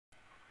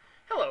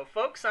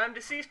folks, I'm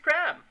Deceased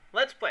Crab.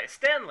 Let's play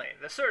Stanley,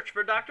 the search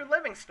for Dr.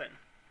 Livingston.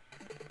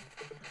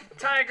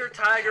 Tiger,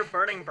 tiger,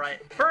 burning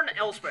bright. Burn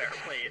elsewhere,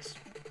 please.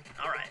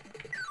 Alright.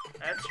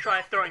 Let's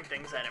try throwing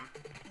things at him.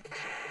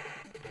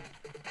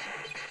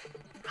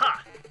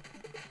 Ha!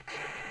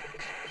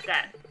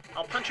 That.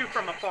 I'll punch you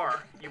from afar,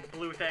 you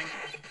blue thing.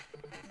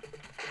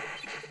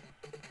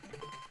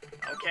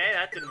 Okay,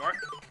 that didn't work.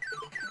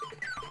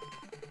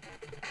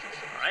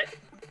 Alright,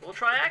 we'll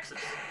try axes.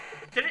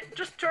 Did it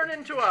just turn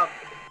into a...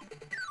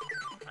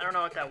 I don't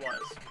know what that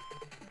was.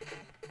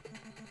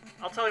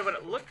 I'll tell you what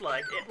it looked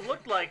like. It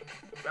looked like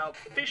a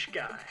fish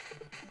guy.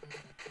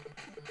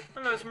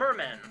 One of those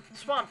mermen.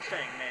 Swamp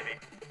thing, maybe.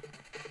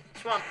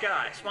 Swamp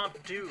guy.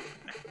 Swamp dude.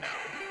 No.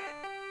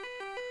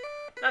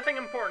 Nothing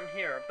important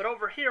here, but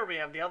over here we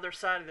have the other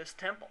side of this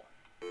temple.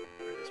 Or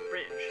this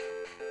bridge.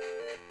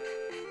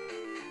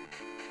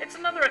 It's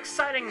another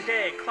exciting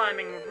day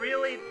climbing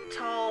really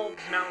tall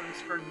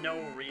mountains for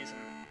no reason.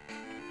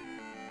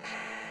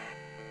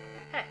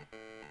 Hey.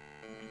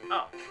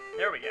 Oh,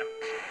 there we go.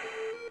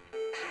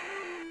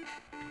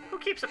 Who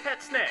keeps a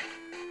pet snake?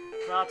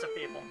 Lots of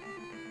people.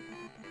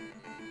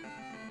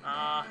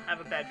 I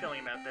have a bad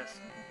feeling about this.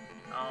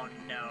 Oh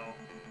no.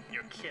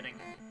 You're kidding.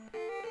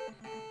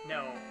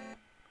 No.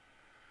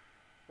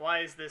 Why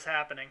is this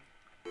happening?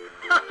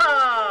 Ha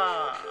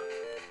ha!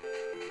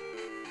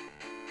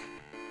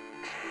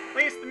 At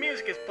least the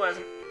music is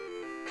pleasant.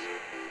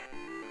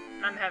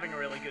 I'm having a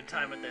really good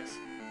time with this.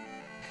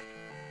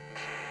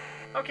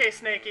 Okay,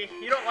 Snakey,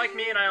 you don't like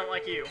me and I don't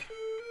like you.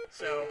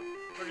 So,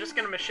 we're just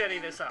gonna machete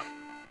this up.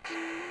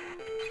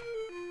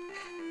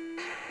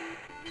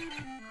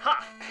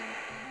 Ha!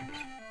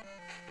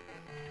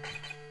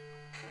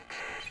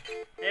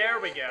 There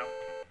we go.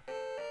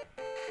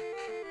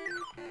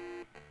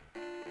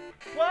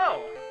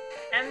 Whoa!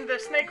 And the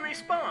snake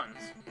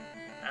respawns.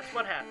 That's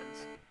what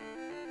happens.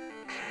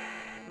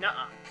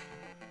 Nuh-uh.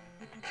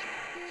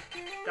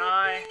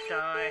 Die,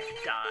 die,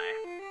 die.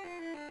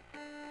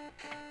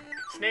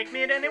 Snake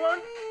meat,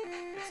 anyone?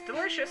 It's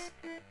delicious.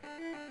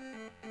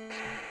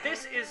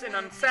 This is an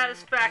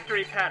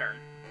unsatisfactory pattern.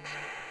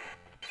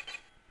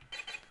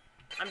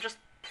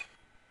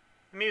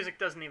 The music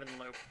doesn't even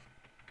loop.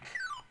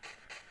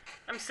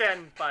 I'm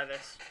saddened by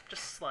this,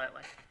 just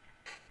slightly.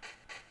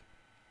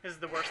 This is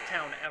the worst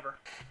town ever.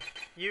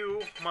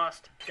 You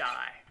must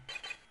die.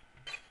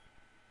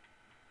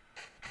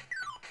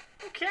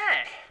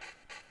 Okay.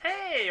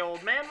 Hey,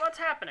 old man, what's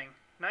happening?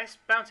 Nice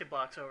bouncy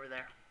blocks over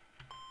there.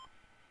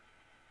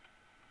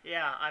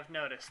 Yeah, I've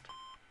noticed.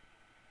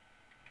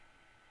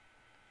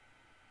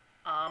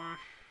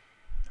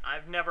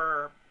 I've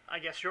never, I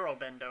guess,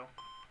 Eurobendo.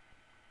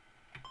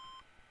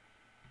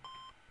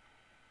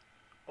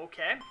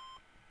 Okay.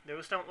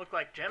 Those don't look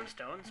like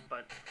gemstones,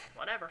 but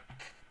whatever.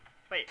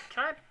 Wait,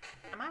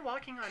 am I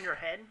walking on your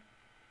head?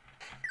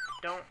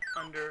 Don't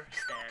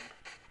understand.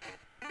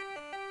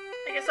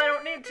 I guess I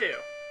don't need to.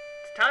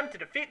 It's time to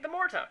defeat the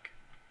Mortuck.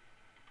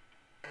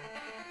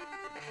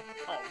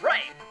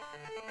 Alright.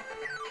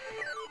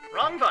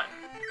 Wrong button.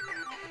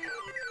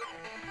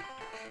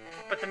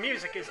 But the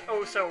music is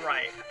oh so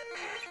right.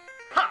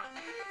 Ha!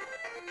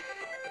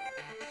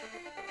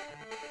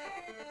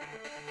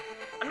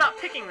 I'm not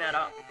picking that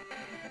up.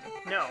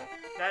 No,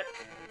 that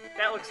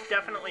looks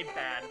definitely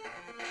bad.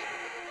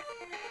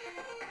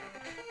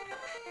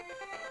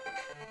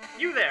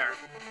 You there,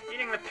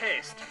 eating the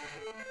paste.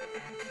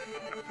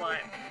 I'm gonna fly.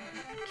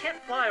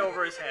 Can't fly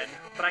over his head,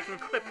 but I can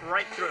clip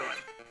right through him.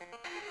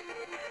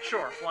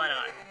 Sure, why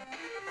not?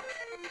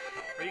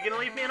 Are you gonna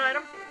leave me an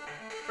item?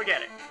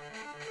 Forget it.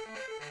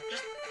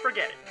 Just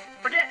forget it.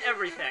 Forget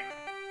everything.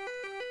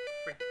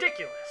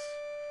 Ridiculous.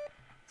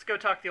 Let's go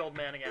talk to the old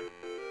man again.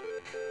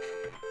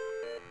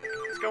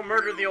 Let's go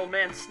murder the old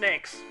man's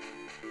snakes.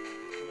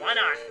 Why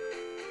not?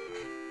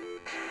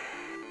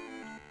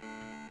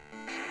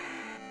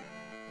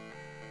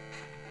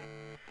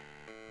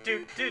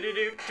 Do do do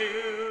do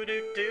do do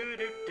do do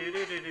do do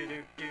do do do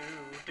do do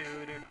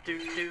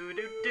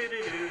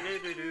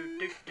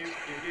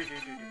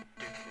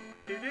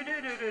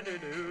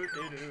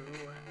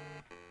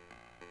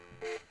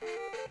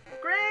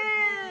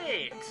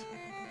Great!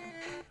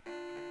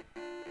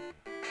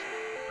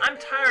 I'm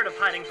tired of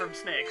hiding from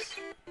snakes.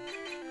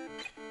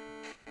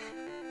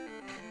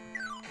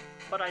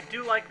 But I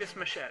do like this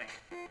machete.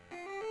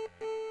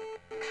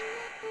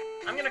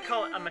 I'm gonna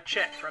call it a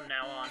machete from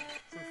now on,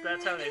 since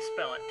that's how they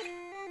spell it.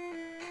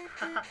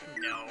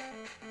 No.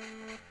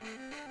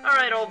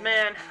 Alright, old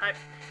man.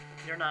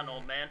 You're not an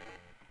old man.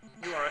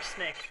 You are a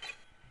snake.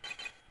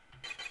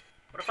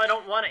 What if I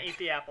don't want to eat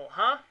the apple,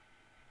 huh?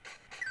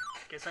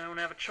 Guess I don't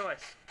have a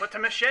choice. But to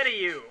machete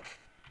you!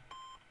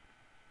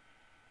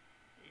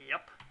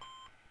 Yep.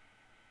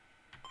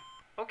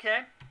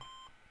 Okay.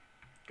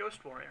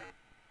 Ghost warrior.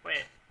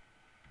 Wait.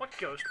 What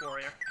ghost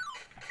warrior?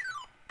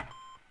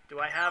 Do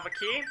I have a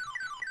key?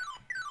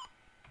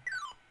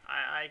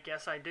 I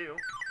guess I do.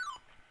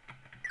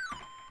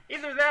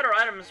 Either that or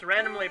items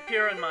randomly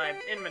appear in my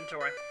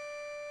inventory.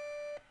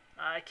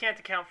 I can't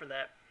account for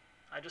that.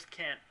 I just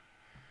can't.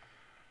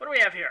 What do we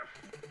have here?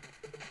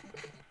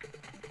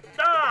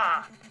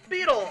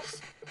 beetles!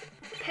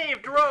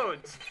 Paved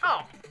roads!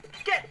 Oh,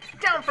 get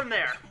down from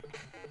there!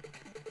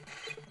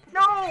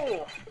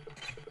 No!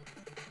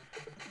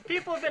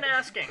 People have been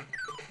asking,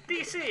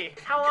 DC,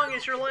 how long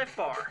is your life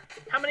bar?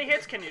 How many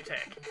hits can you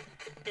take?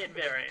 It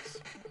varies.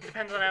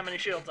 Depends on how many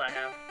shields I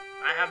have.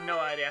 I have no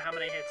idea how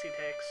many hits he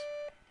takes.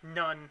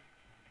 None.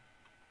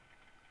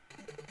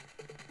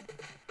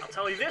 I'll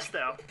tell you this,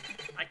 though.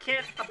 I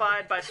can't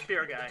abide by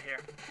Spear Guy here.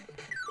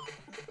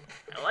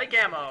 I like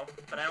ammo,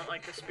 but I don't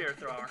like the Spear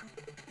Thrower.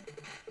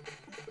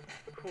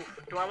 Whew.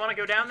 Do I want to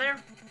go down there?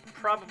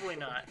 Probably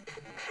not.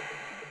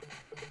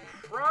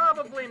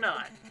 Probably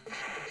not.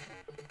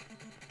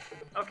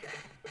 Okay.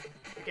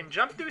 You can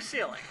jump through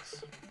ceilings,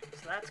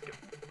 so that's good.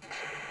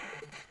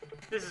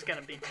 This is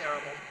gonna be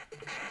terrible.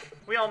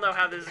 We all know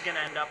how this is gonna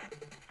end up.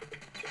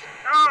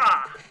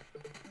 Ah!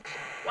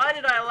 Why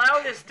did I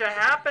allow this to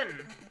happen?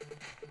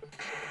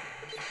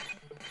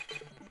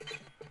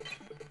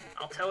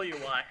 I'll tell you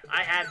why.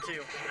 I had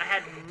to. I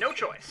had no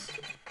choice.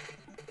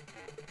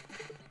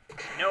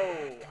 No.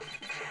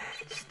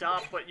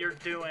 Stop what you're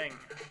doing.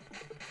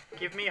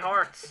 Give me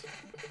hearts.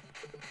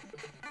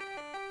 I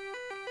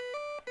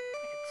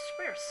could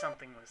swear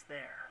something was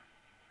there.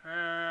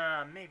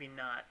 Maybe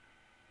not.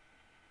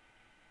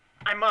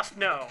 I must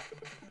know.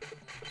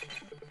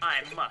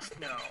 I must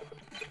know.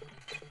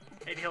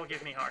 Maybe he'll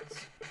give me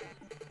hearts.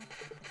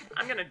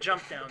 I'm gonna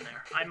jump down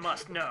there. I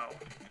must know.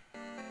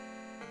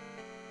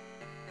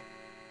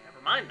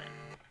 Never mind then.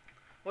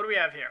 What do we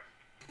have here?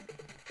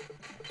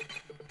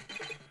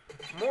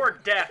 More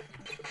death.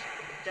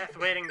 Death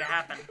waiting to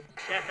happen.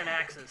 Death and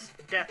axes.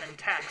 Death and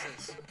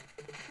taxes.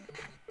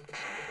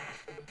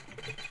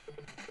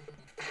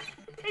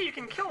 Hey, you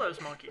can kill those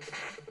monkeys.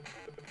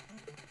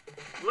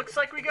 Looks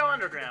like we go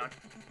underground.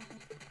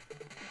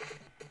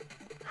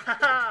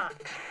 Haha!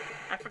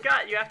 I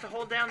forgot, you have to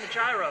hold down the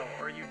gyro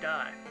or you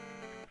die.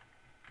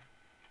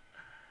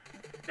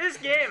 This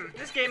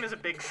game is a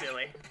big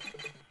silly.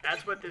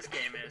 That's what this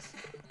game is.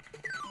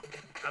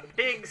 A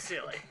big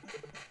silly.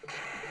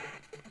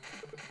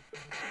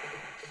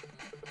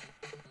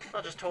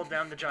 I'll just hold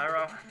down the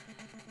gyro.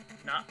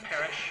 Not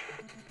perish.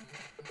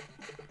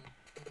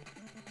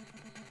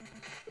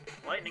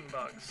 Lightning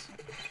bugs.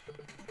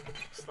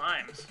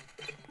 Slimes.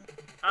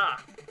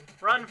 Ah,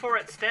 run for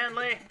it,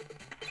 Stanley!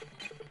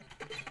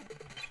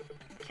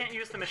 Can't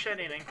use the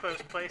machete in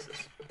enclosed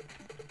places.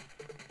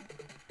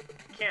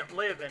 Can't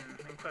live in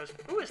enclosed...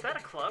 Ooh, is that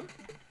a club?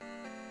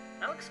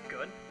 That looks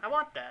good. I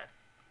want that.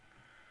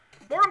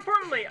 More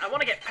importantly, I want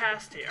to get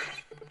past here.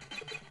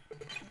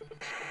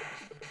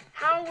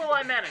 How will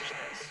I manage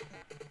this?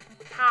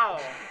 How?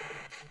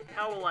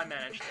 How will I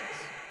manage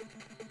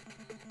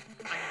this?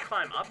 I can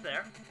climb up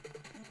there.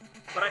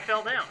 But I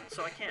fell down,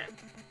 so I can't.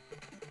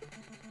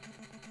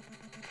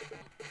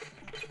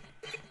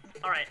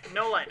 Alright,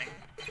 no lightning.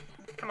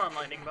 Come on,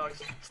 lightning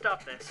bugs.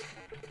 Stop this.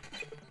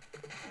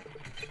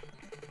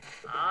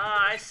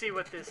 Ah, I see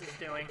what this is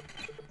doing.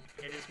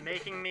 It is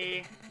making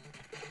me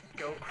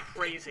go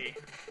crazy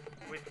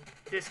with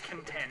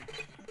discontent.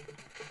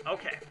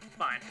 Okay,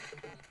 fine.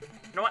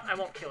 You know what? I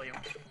won't kill you.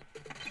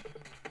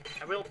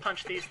 I will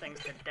punch these things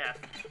to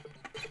death.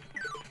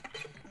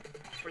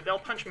 Or they'll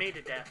punch me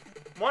to death.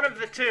 One of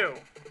the two!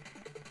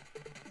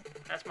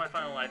 That's my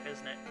final life,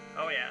 isn't it?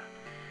 Oh yeah.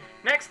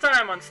 Next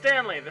time on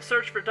Stanley, the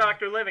search for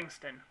Dr.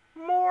 Livingston.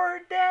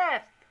 More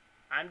death!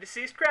 I'm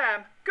Deceased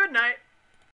Crab. Good night.